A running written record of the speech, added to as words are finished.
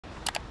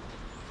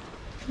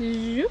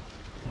Zoop.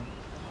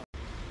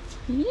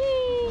 Yay.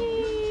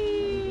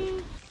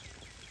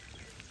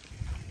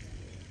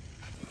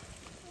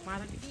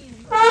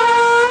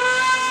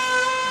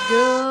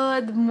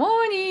 Good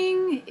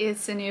morning!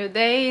 It's a new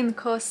day in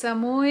Koh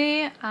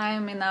Samui.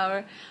 I'm in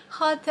our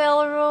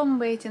hotel room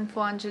waiting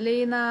for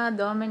Angelina,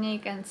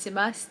 Dominic and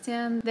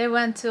Sebastian. They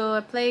went to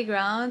a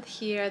playground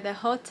here at the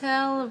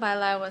hotel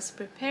while I was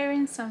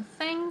preparing some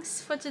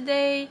things for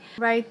today.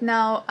 Right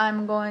now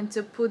I'm going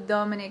to put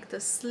Dominic to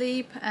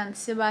sleep and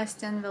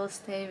Sebastian will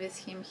stay with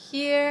him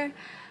here.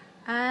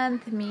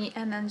 And me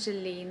and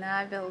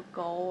Angelina will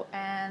go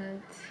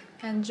and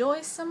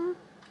enjoy some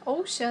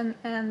ocean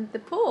and the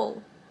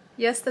pool.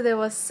 Yesterday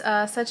was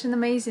such an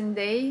amazing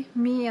day.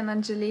 Me and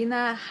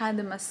Angelina had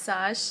a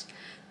massage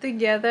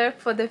together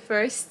for the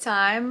first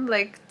time,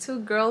 like two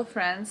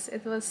girlfriends.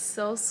 It was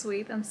so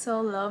sweet and so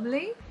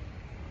lovely.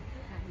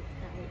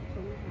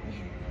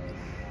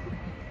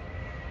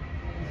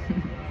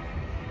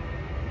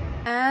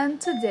 And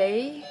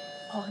today,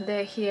 oh,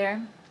 they're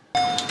here.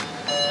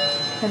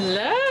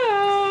 Hello!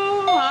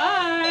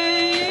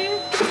 Hi!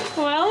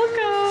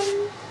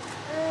 Welcome!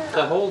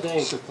 The whole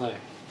day to play.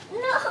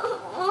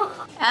 No!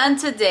 And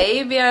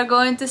today we are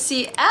going to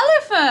see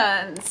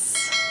elephants!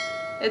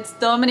 It's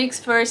Dominic's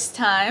first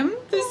time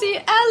to see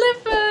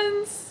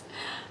elephants!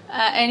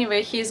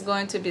 Anyway, he's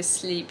going to be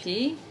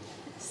sleepy,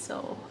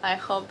 so I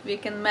hope we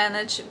can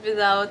manage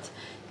without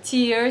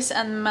tears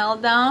and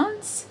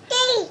meltdowns.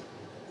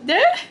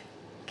 There?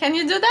 Can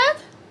you do that?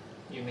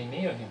 You mean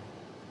me or him?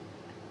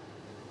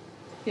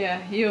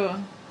 Yeah,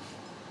 you.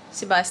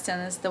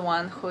 Sebastian is the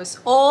one who's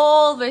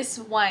always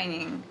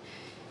whining.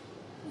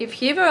 If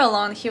he were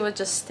alone, he would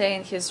just stay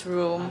in his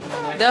room.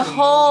 The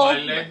whole... My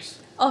legs.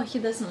 Oh, he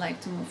doesn't like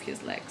to move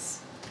his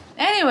legs.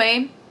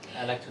 Anyway.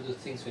 I like to do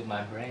things with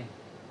my brain.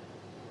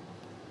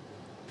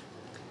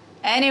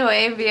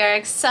 Anyway, we are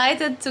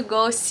excited to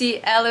go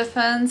see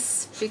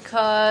elephants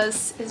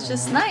because it's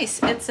just nice.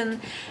 It's an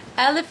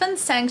elephant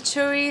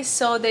sanctuary,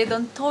 so they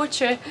don't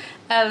torture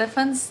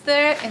elephants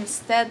there.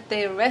 Instead,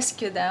 they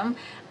rescue them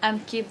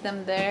and keep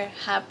them there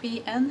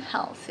happy and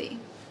healthy.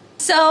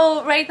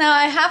 So right now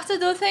I have to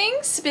do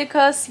things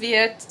because we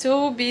are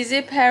two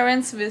busy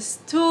parents with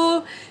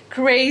two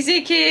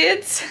crazy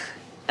kids.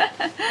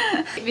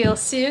 We'll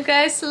see you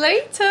guys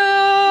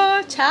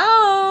later.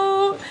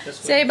 Ciao.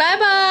 Say bye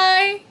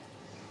bye.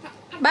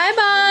 Bye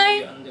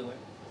bye.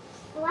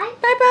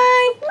 Bye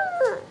bye.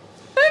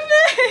 Bye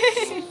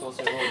bye.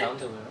 Also roll down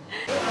the way.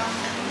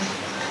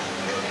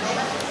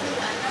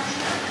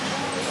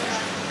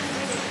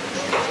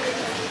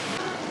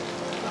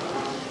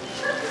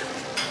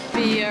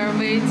 We are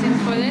waiting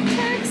for the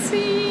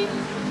taxi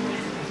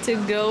to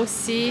go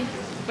see.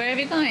 Where are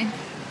we going?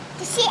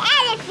 To see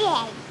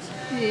elephants.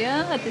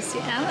 Yeah, to see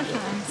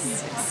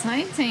elephants.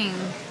 Exciting.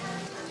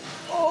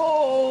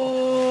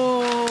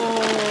 Oh.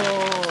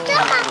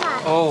 Stop,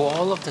 Mama. Oh,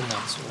 all of the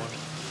nuts.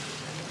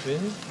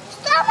 Really?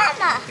 Stop,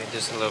 Mama. Okay,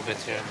 just a little bit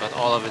here, but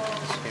all of it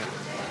is here.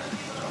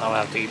 Now I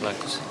have to eat like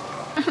this.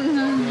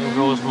 No. Here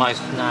goes my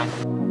snack.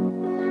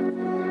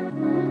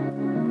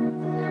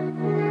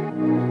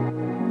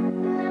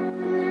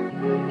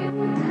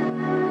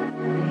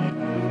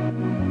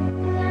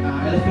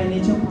 Elephant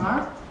Nature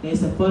Park.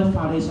 There's the first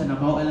foundation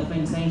about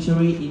elephant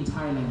sanctuary in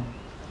Thailand.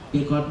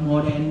 They got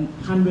more than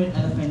 100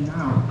 elephants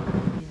now.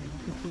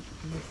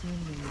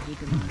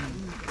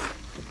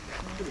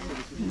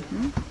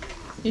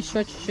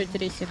 Еще чуть-чуть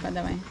рисика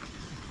давай.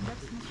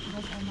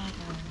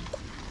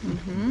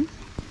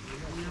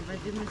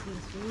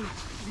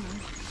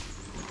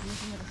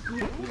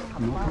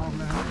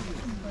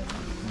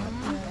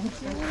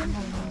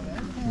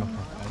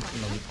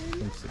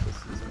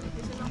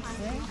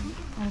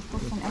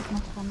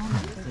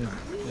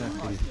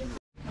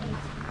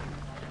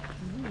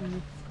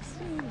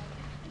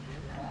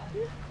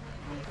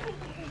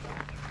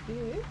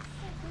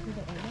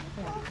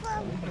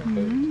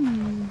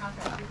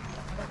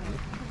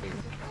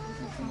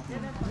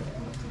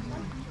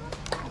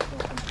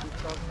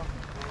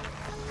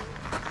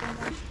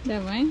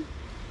 Давай.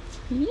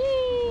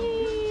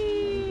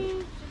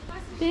 Yay!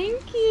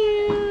 Thank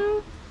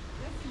you.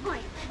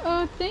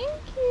 Oh,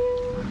 thank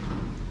you.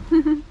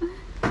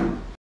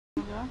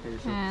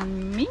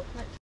 And me.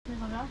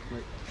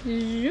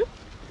 Zoop.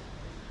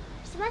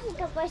 Смотри,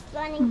 какой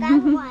слоник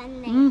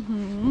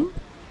огромный.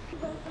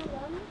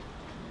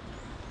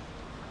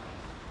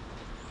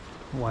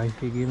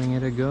 Wifey giving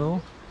it a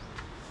go.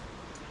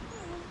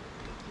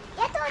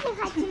 Я тоже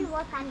хочу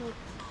его кормить.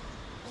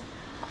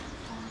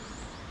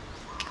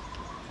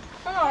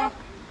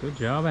 Good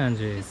job,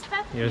 Angie.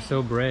 You're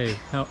so brave.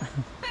 No.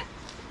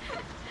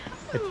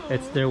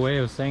 It's their way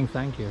of saying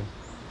thank you.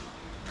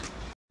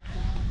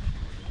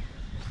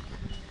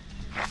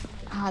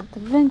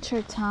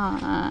 Adventure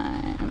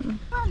time.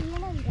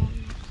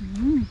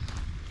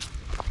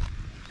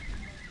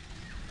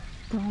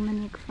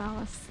 Dominic fell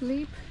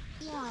asleep.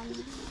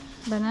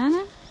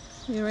 Banana,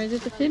 you ready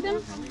to feed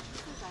him?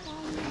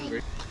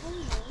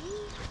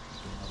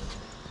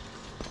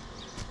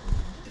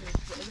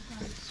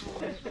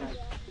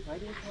 Some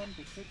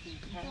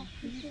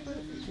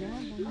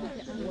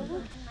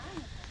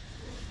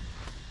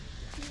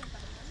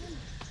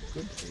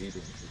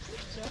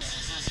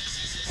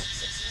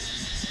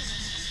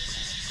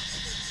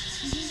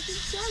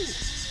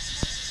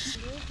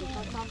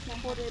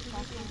people they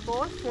believe in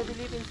ghosts, they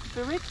believe in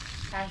spirits.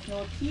 Has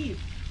no teeth.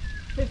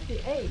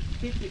 58.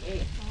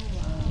 58. Oh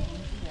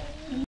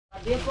wow.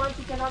 But this one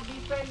she cannot be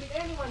friends with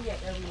anyone yet,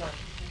 everyone.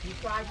 You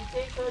try to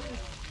take her to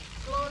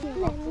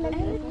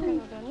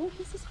Elephant.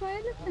 This is for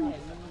elephant.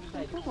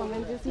 Guck mal,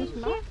 wenn sie es nicht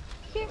macht.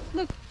 Here,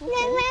 look.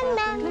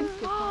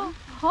 Oh,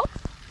 hop.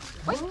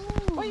 Wait.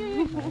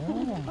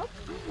 Hop.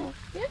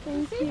 Here,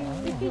 see?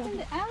 They're feeding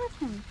the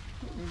elephant.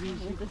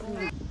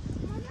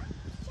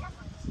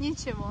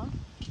 Ничего.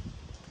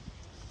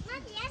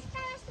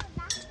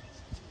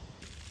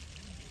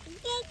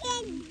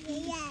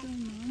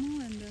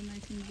 And then I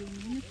can zoom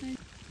in if I...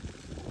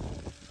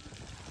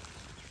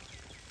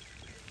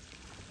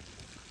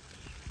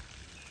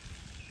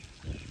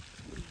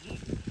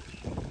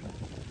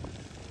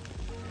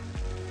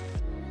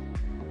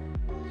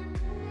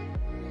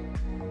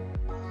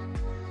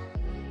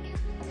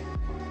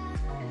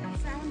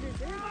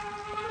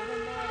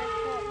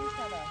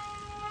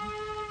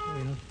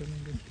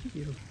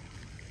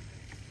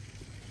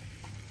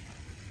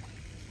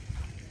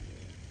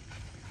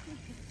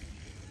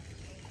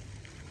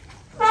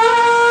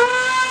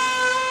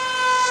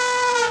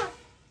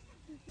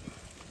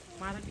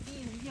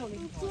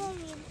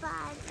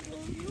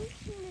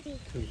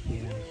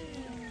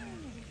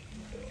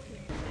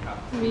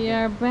 We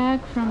are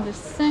back from the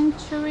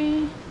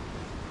sanctuary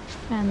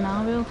and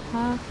now we'll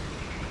have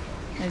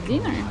a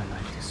dinner.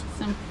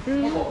 Some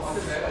fruits,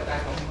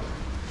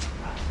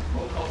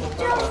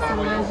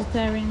 some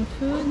vegetarian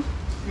food.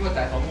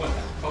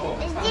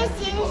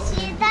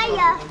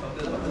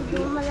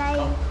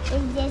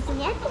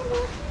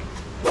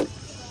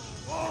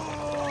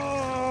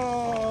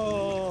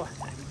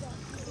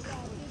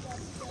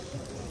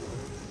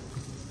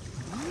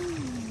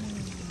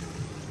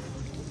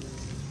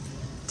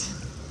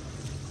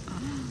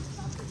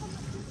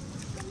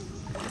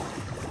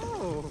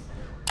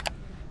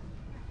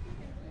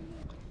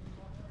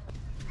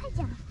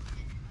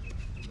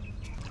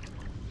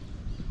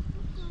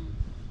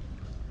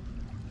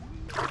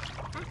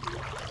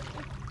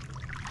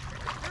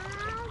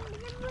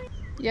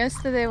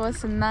 Yesterday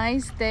was a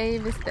nice day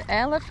with the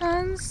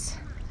elephants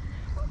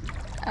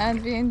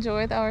and we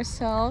enjoyed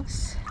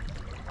ourselves,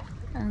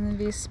 and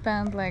we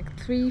spent like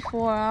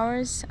 3-4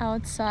 hours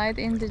outside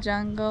in the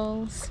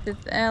jungles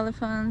with the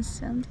elephants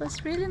and it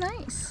was really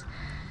nice.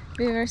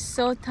 We were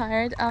so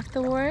tired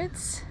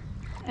afterwards.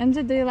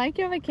 Andrew, do you like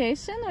your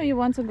vacation or you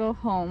want to go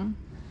home?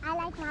 I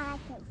like my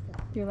vacation.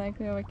 You like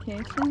your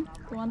vacation?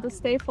 You want to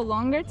stay for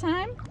longer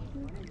time?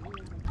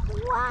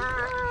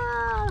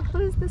 Wow!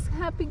 Who's this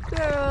happy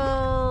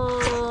girl?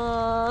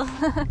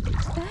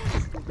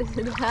 This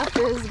is the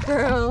happiest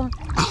girl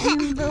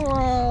in the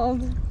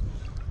world.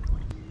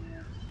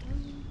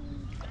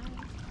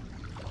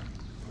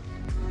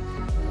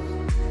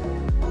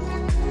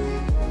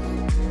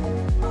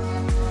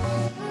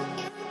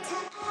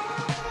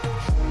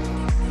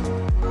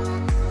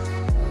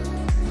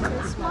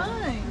 It's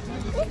fine.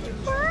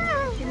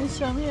 Can you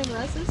show me your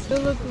glasses? You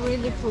look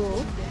really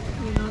cool.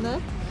 You know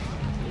that?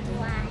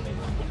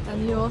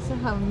 And you also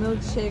have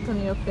milkshake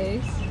on your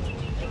face.